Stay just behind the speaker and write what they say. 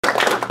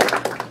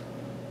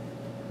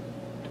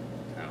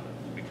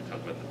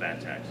about the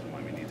VAT tax and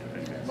why we need to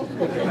fix it.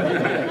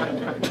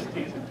 Just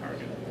teasing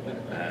Target.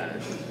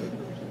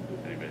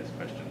 Anybody has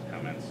questions,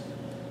 comments?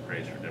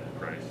 Praise for Deborah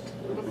Price.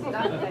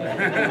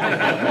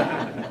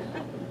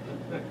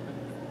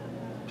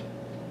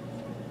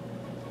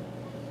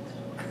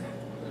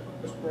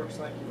 Mr. Brooks,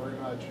 thank you very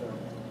much.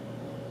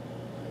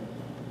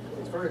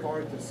 It's very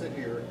hard to sit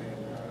here and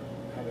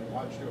having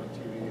watched you on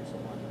TV and so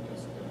on, and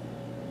just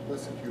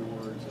listen to your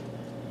words. And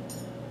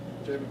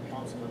Jim,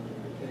 Councilman,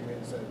 when he came in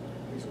and said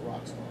he's a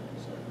rock star.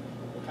 So,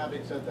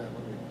 having said that,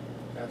 let me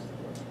ask the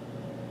question.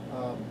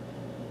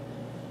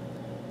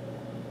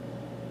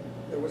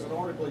 There was an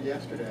article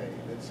yesterday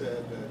that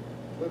said that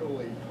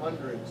literally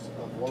hundreds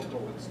of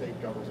local and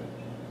state government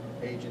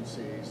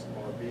agencies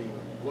are being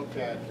looked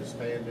at,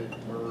 disbanded,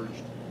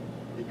 merged,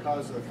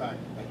 because of the fact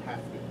that they have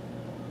to.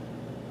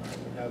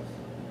 We have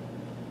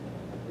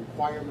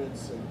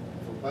requirements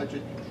for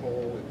budget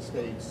control in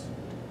states,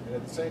 and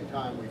at the same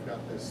time we've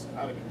got this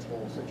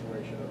out-of-control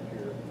situation up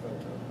here in the federal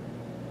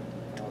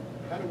government.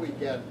 How do we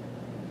get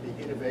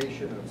the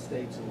innovation of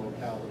states and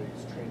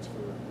localities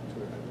transferred to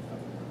the federal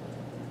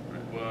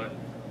government? Well,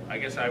 I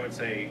guess I would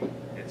say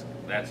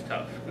that's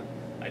tough.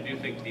 I do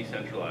think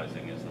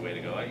decentralizing is the way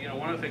to go. You know,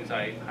 one of the things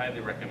I highly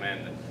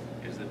recommend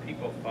is that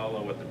people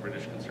follow what the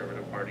British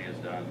Conservative Party has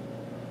done.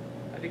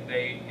 I think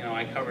they, you know,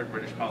 I covered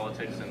British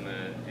politics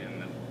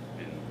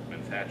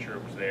when Thatcher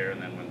was there,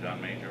 and then when John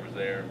Major was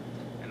there,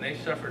 and they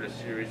suffered a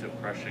series of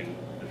crushing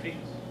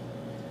defeats.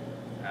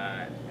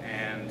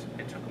 And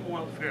it took them a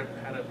while to figure out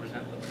how to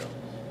present themselves.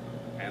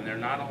 And they're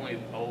not only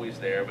always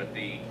there, but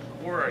the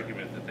core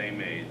argument that they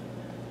made,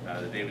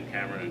 that David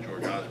Cameron and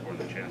George Osborne,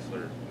 the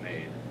Chancellor,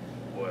 made,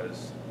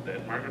 was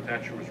that Margaret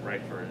Thatcher was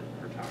right for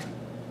her time.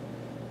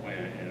 When,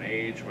 in an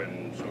age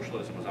when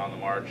socialism was on the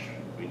march,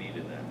 we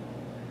needed that.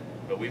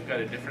 But we've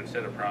got a different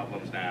set of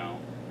problems now,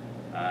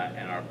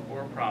 and our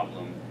core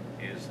problem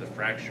is the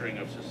fracturing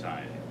of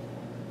society,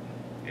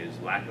 is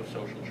lack of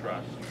social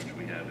trust, which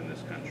we have in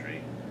this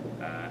country,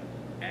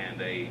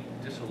 and a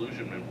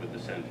disillusionment with the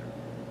center.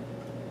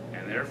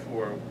 And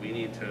therefore, we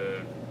need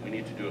to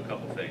do a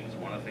couple things.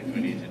 One of the things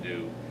we need to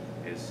do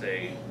is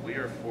say, we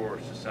are for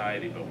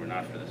society, but we're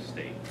not for the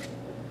state.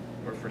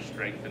 We're for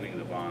strengthening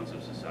the bonds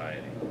of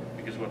society.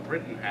 Because what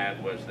Britain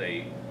had was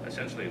they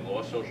essentially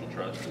lost social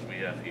trust, as we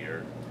have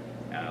here,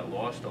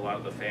 lost a lot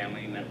of the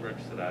family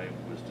networks that I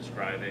was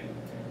describing,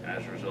 and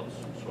as a result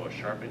saw a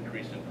sharp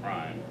increase in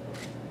crime.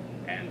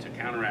 And to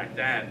counteract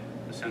that,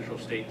 the central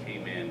state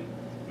came in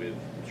with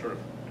sort of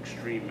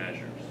extreme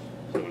measures.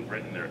 So in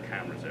Britain, there are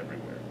cameras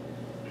everywhere.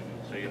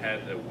 So you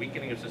had the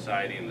weakening of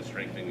society and the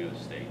strengthening of the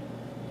state.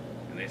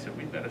 And they said,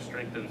 we've got to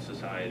strengthen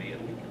society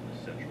and weaken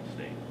the central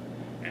state.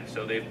 And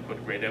so they've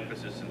put great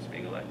emphasis since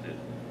being elected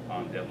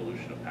on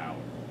devolution of power.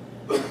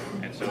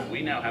 And so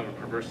we now have a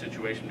perverse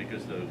situation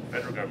because the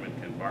federal government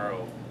can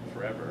borrow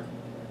forever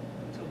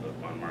until the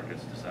bond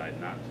markets decide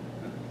not to.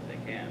 They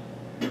can.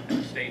 And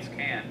the states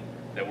can't.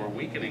 That we're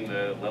weakening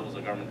the levels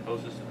of government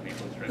closest to the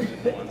people and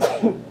strengthening the ones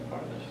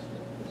farthest.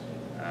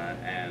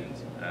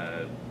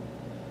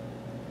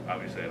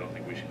 Obviously, I don't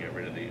think we should get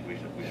rid of we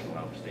should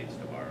allow states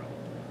to borrow.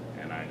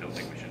 And I don't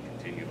think we should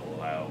continue to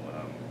allow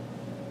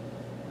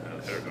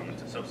the federal government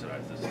to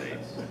subsidize the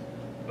states.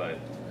 But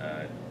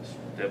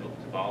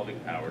devolving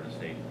power to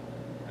state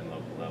and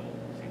local level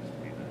seems to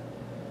be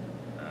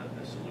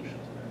the solution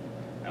to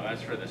that. Now,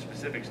 as for the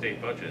specific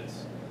state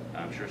budgets,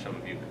 I'm sure some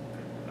of you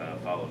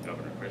follow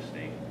Governor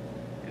Christie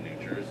in New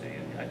Jersey,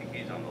 and I think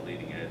he's on the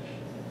leading edge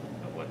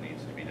of what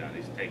needs to be done.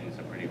 He's taking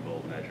some pretty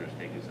bold measures,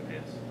 taking some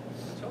hits,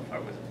 and so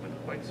far with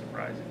quite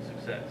surprising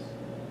success.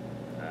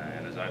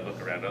 And as I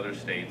look around other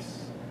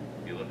states,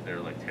 you look, there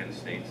are like 10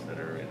 states that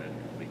are in a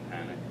complete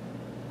panic.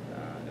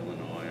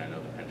 Illinois, I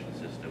know the pension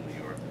system, New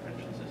York, the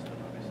pension system,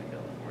 obviously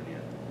California.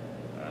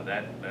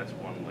 That's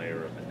one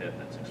layer of the debt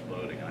that's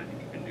exploding, and I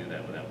think you can do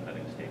that without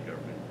cutting state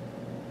government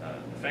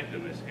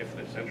effectiveness if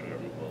the central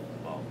government will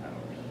devolve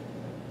powers.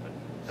 But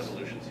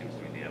devolution seems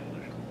to be the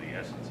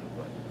essence of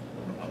what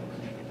the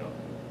Republicans should be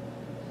talking about.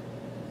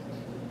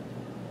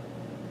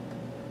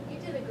 You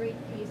did a great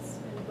piece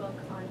in the book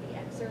on the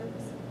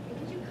exurbs.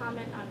 Could you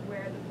comment on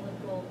where the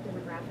political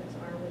demographics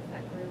are with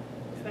that group,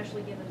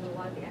 especially given that a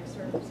lot of the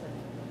exurbs have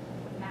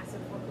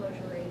massive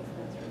foreclosure rates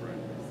and that sort of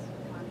thing in this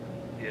economy?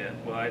 Yeah,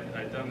 well,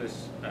 I've done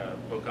this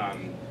book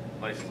on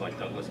places like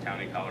Douglas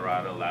County,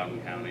 Colorado, Loudoun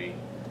County,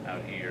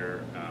 out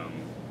here,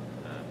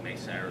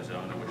 Mesa,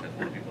 Arizona, which has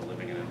more people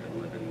living in it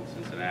than live in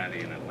Cincinnati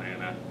and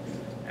Atlanta.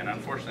 And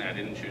unfortunately, I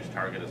didn't choose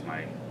Target as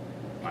my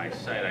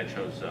site. I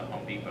chose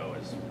Home Depot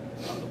as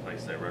one of the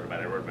places I wrote about.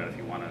 I wrote about if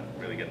you want to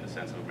really get the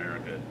sense of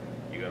America,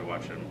 you got to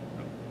watch an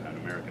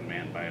American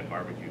man buy a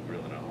barbecue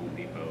grill in a Home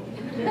Depot.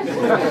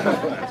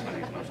 That's when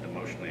he's most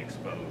emotionally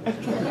exposed. I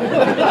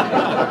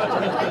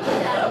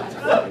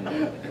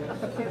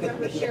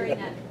remember sharing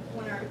that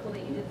one article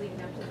that you did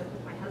leading up to the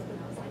with my husband.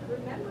 I was like,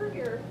 remember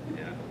your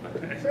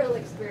grill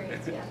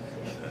experience, yeah.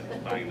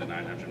 Buying the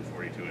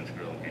 942-inch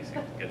grill in case he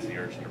gets the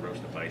urge to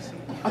roast a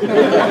bison.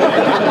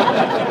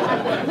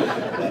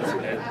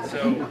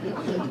 So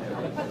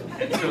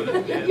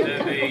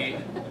the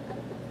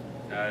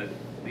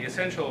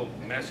essential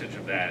message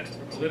of that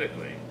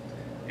politically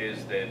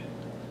is that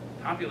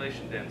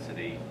population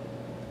density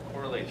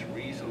correlates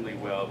reasonably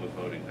well with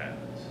voting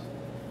patterns.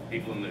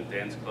 People in the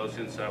dense,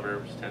 close-in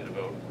suburbs tend to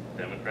vote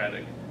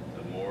Democratic.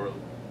 The more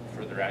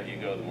further out you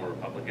go, the more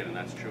Republican, and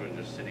that's true in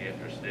just city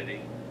after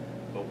city.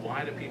 But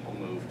why do people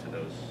move to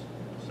those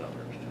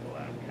suburbs, to the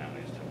Loudoun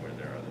counties, to where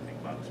there are the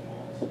big box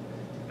malls?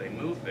 They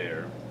move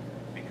there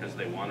because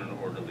they want an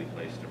orderly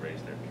place to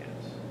raise their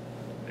kids.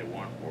 They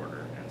want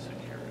order and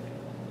security.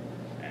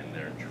 And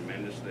they're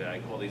tremendously, I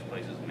call these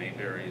places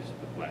Mayberries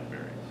with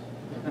blackberries.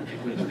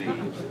 Because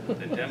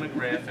the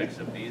demographics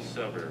of these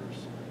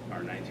suburbs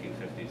are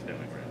 1950s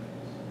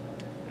demographics.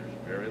 There's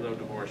very low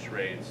divorce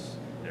rates.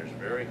 There's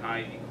very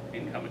high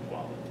income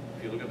equality.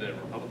 If you look at the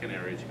Republican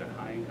areas, you've got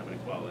high income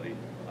inequality.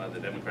 The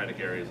Democratic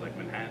areas like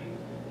Manhattan,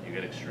 you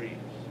get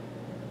extremes.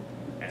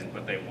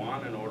 But they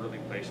want an orderly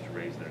place to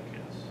raise their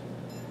kids.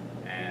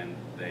 And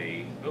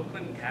Bill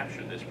Clinton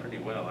captured this pretty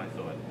well, I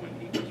thought, when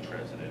he was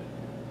president.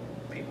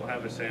 People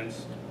have a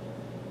sense,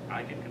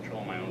 I can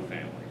control my own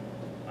family.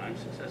 I'm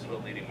successful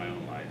at leading my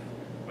own life,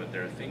 but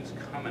there are things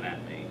coming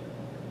at me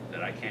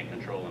that I can't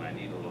control, and I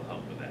need a little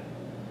help with that.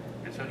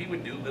 And so he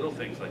would do little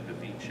things like the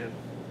V-chip.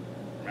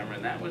 Remember,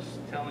 and that was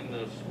telling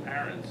those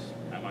parents,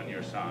 I'm on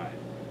your side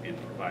in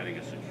providing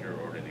a secure,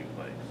 orderly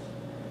place.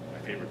 My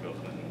favorite Bill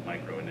Clinton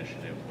micro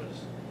initiative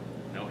was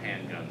no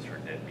handguns for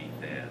deadbeat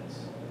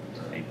dads.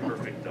 A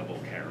perfect double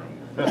carom.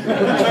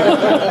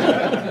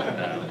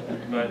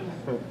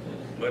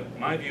 But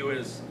my view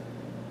is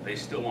they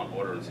still want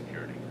order and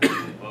security. They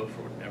will vote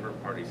for whatever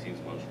party seems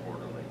most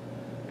orderly.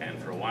 And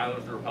for a while it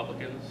was the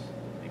Republicans,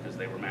 because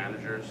they were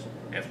managers.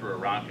 After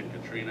Iraq and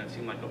Katrina, it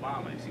seemed like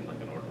Obama. He seemed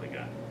like an orderly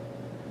guy.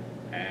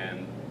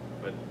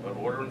 But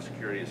order and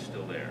security is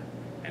still there.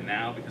 And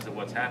now, because of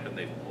what's happened,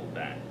 they've pulled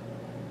back.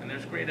 And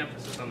there's great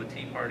emphasis on the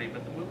Tea Party,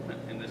 but the movement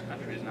in this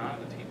country is not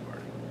in the Tea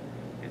Party.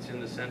 It's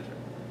in the center.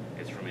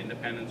 It's from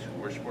independents who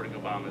were supporting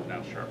Obama,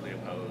 now sharply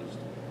opposed.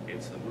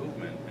 It's the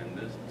movement, and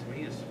this, to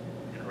me, is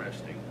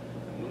interesting,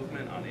 the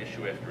movement on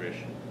issue after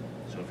issue.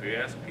 So if you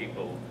ask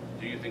people,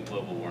 do you think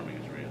global warming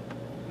is real?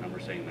 The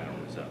numbers say no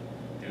is up.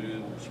 Do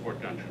you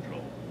support gun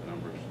control? The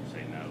numbers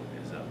say no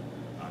is up.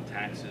 On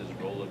taxes,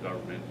 role of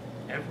government,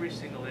 every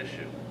single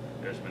issue,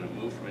 there's been a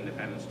move from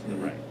independents to the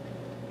right.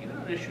 Even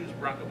on issues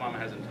Barack Obama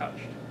hasn't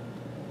touched,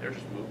 they're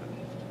just moving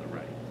to the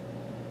right.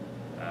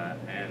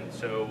 And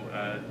so,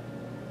 I'm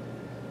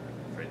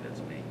afraid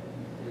that's me.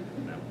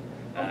 No.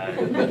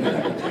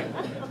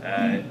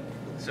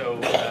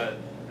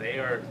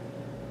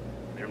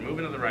 They're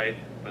moving to the right,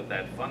 but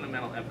that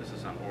fundamental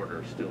emphasis on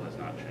order still has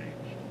not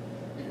changed.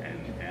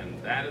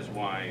 And that is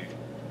why,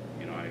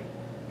 I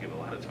give a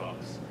lot of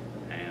talks,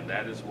 and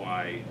that is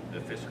why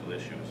the fiscal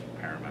issue is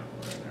paramount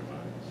in their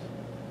minds.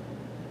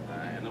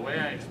 And the way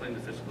I explain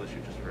the fiscal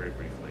issue, just very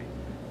briefly,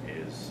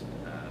 is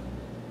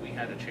we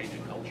had a change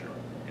in culture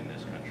in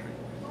this country.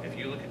 If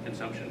you look at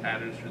consumption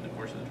patterns through the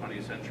course of the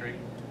 20th century,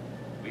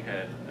 we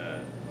had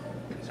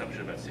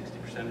consumption about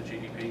 60% of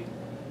GDP.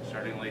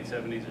 Starting in the late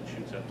 70s, it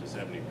shoots up to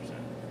 70%.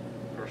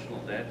 Personal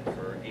debt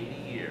for 80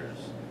 years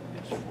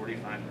is 45%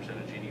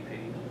 of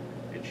GDP.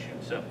 It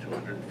shoots up to 150%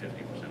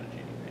 of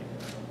GDP.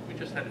 We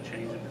just had a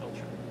change in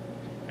culture.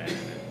 And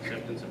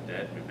acceptance of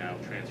debt, we've now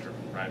transferred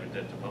from private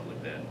debt to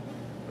public debt.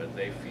 But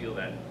they feel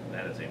that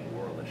that is a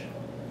moral issue,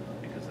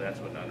 because that's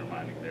what's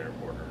undermining their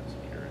order and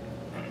security.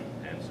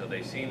 And so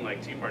they seem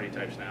like Tea Party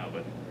types now,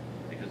 but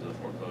because of the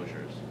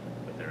foreclosures,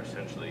 but they're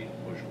essentially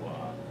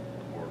bourgeois,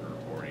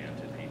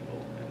 order-oriented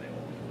people, and they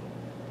always will.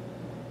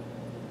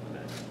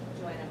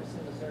 Joanne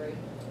Emerson, Missouri.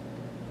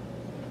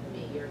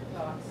 Me, your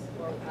thoughts,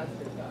 or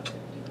positive thoughts, if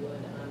you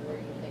would, on where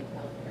you think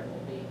healthcare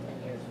will be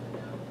 10 years from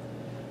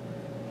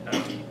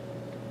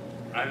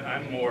now.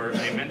 I'm more,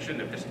 they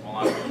mentioned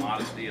epistemological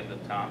modesty at the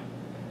top,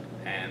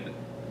 and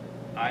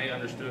I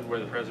understood where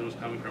the president was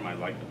coming from. I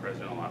like the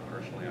president a lot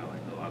personally. I like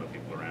a lot of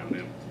people around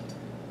him.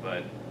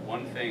 But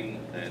one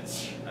thing that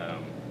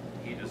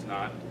he does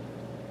not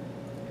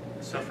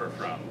suffer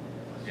from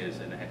is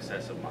an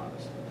excess of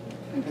modesty.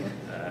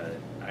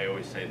 I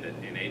always say that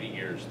in 80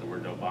 years, the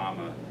word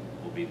Obama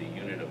will be the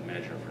unit of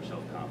measure for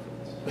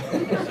self-confidence.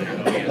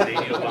 So, he has 80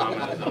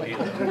 Obamas, he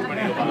has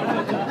 20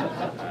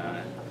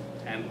 Obamas.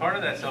 And part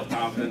of that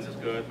self-confidence is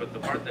good, but the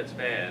part that's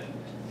bad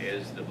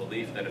is the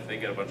belief that if they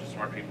get a bunch of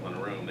smart people in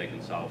a room, they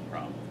can solve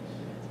problems.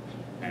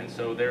 And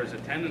so there's a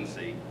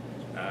tendency,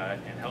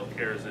 and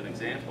healthcare is an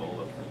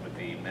example with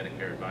the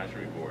Medicare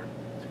Advisory Board,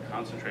 to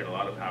concentrate a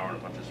lot of power on a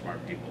bunch of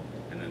smart people,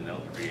 and then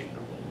they'll create the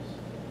rules.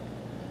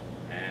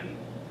 And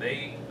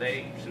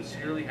they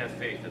sincerely have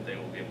faith that they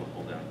will be able to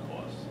pull down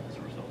costs as a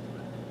result of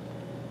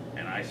that.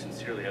 And I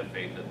sincerely have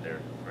faith that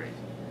they're crazy.